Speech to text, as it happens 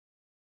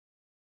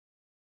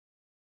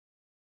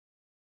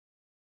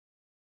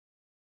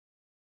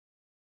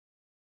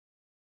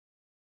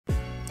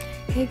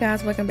Hey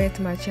guys, welcome back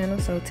to my channel.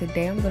 So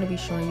today I'm going to be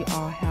showing you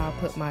all how I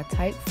put my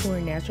type 4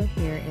 natural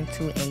hair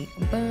into a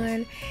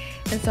bun.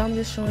 And so I'm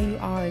just showing you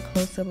all a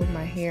close-up of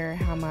my hair,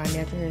 how my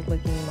natural hair is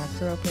looking, my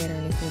curl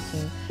pattern is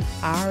looking.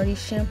 I already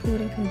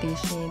shampooed and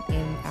conditioned,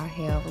 and I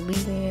have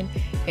leave-in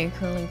and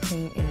curling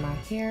cream in my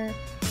hair.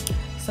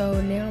 So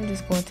now I'm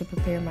just going to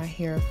prepare my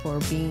hair for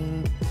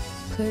being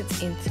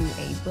put into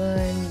a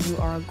bun. You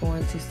are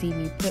going to see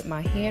me put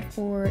my head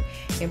forward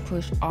and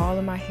push all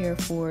of my hair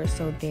forward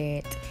so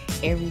that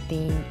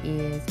everything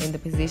is in the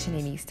position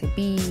it needs to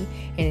be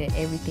and that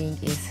everything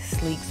is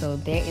sleek. So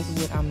that is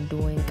what I'm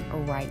doing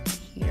right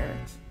here.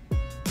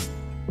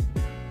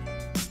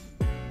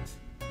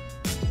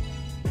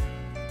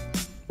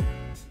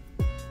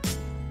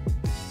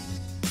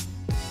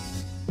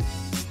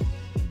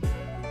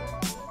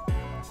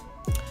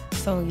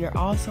 So you're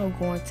also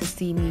going to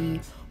see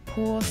me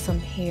pull some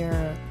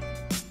hair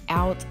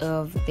out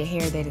of the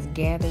hair that is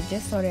gathered,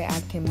 just so that I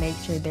can make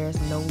sure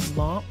there's no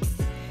lumps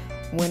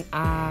when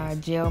I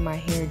gel my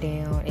hair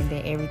down and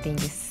that everything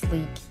is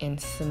sleek and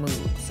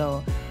smooth.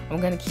 So I'm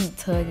going to keep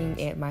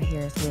tugging at my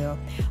hair as well.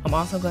 I'm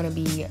also going to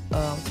be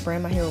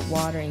spraying my hair with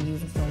water and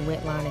using some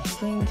wet line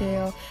extreme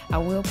gel. I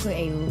will put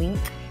a link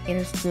in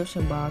the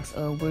description box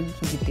of where you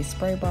can get this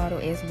spray bottle,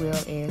 as well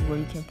as where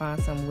you can find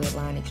some wet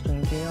line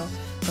extreme gel.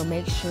 So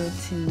make sure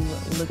to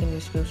look in the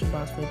description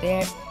box for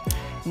that.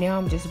 Now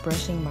I'm just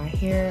brushing my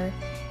hair,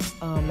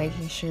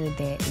 making sure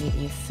that it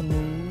is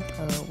smooth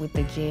with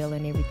the gel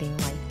and everything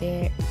like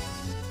that,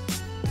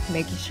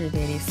 making sure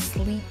that it's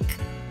sleek.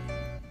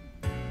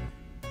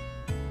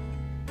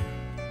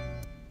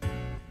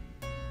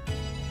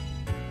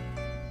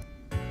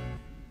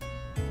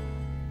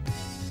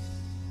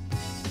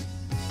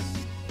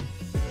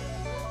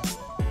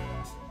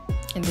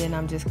 And then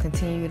I'm just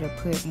continuing to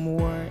put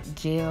more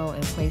gel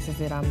in places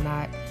that I'm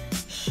not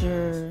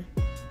sure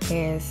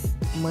has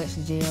much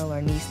gel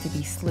or needs to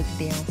be slicked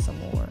down some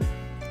more.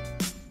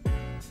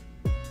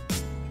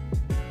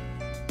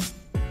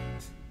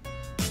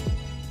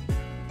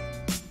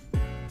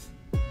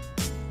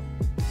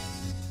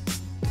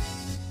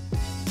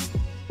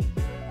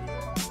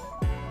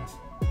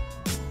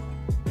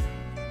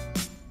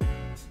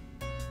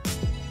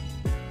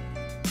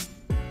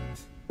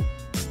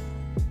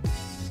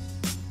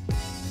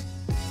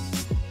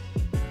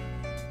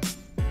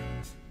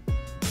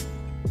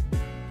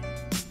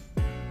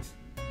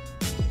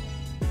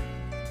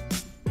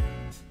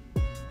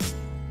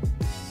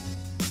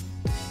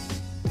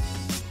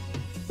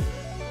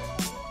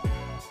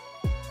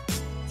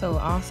 So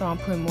also I'm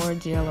putting more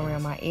gel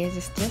around my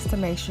edges just to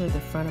make sure the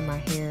front of my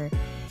hair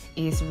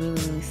is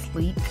really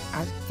sleek.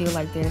 I feel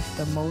like that's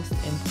the most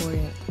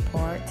important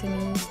part to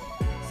me.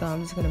 So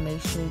I'm just going to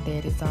make sure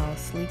that it's all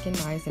sleek and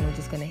nice, and I'm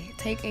just going to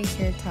take a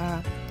hair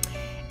tie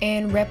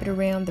and wrap it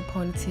around the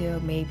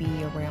ponytail, maybe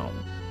around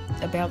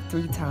about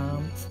 3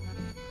 times.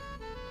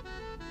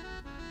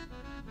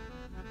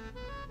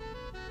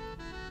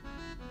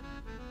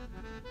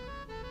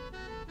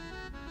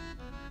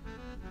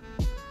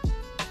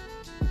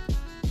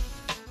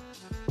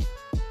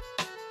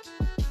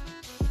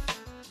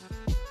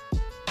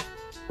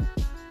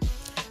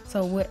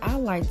 So what I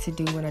like to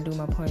do when I do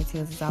my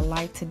ponytails is I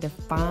like to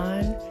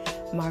define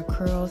my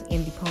curls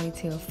in the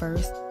ponytail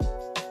first.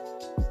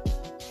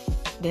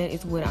 That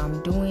is what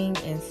I'm doing,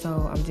 and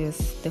so I'm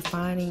just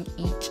defining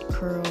each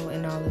curl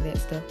and all of that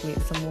stuff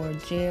with some more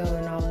gel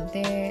and all of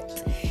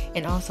that,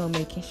 and also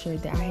making sure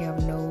that I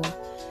have no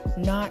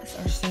knots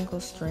or single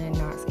strand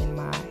knots in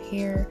my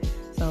hair.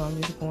 So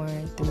I'm just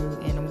going through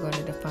and I'm going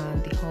to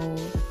define the whole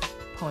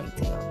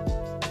ponytail.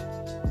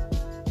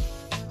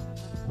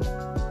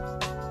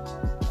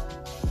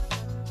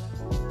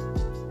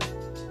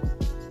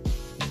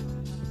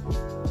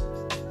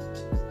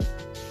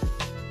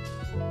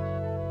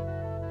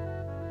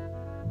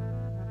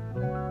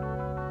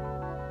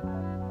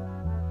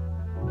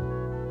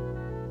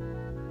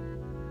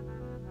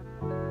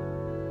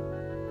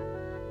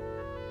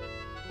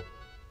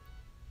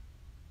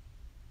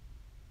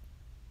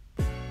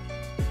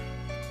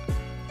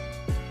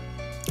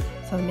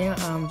 So now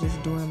I'm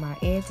just doing my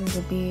edges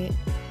a bit,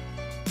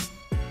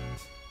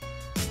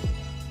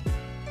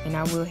 and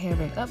I will have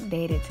an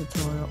updated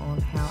tutorial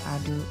on how I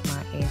do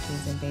my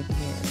edges and baby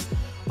hairs,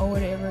 or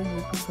whatever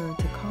you prefer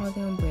to call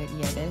them, but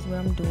yeah, that's what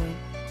I'm doing.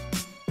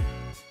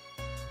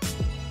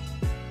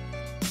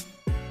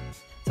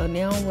 So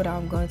now what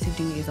I'm going to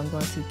do is I'm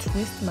going to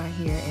twist my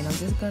hair, and I'm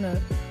just going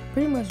to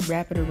pretty much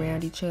wrap it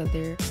around each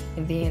other,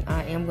 and then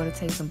I am going to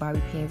take some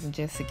bobby pins and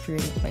just secure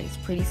it in place.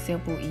 Pretty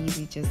simple,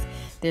 easy, just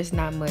there's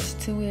not much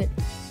to it.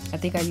 I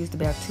think I used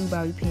about 2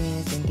 bobby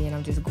pins, and then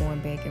I'm just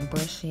going back and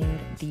brushing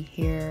the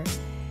hair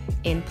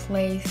in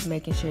place,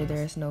 making sure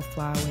there's no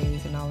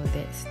flyaways and all of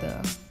that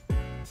stuff.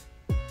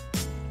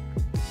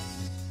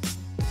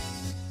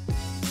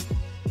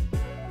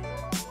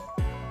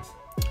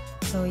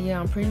 So yeah,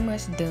 I'm pretty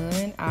much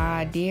done.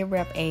 I did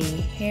wrap a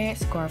head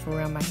scarf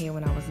around my hair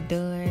when I was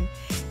done,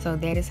 So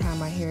that is how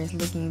my hair is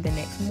looking the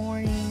next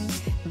morning.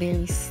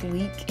 Very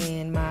sleek,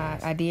 and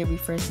I did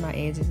refresh my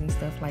edges and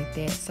stuff like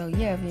that. So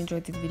yeah, if you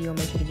enjoyed this video,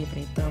 make sure to give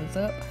it a thumbs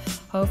up.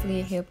 Hopefully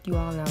it helped you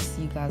all, and I'll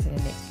see you guys in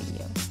the next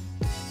video.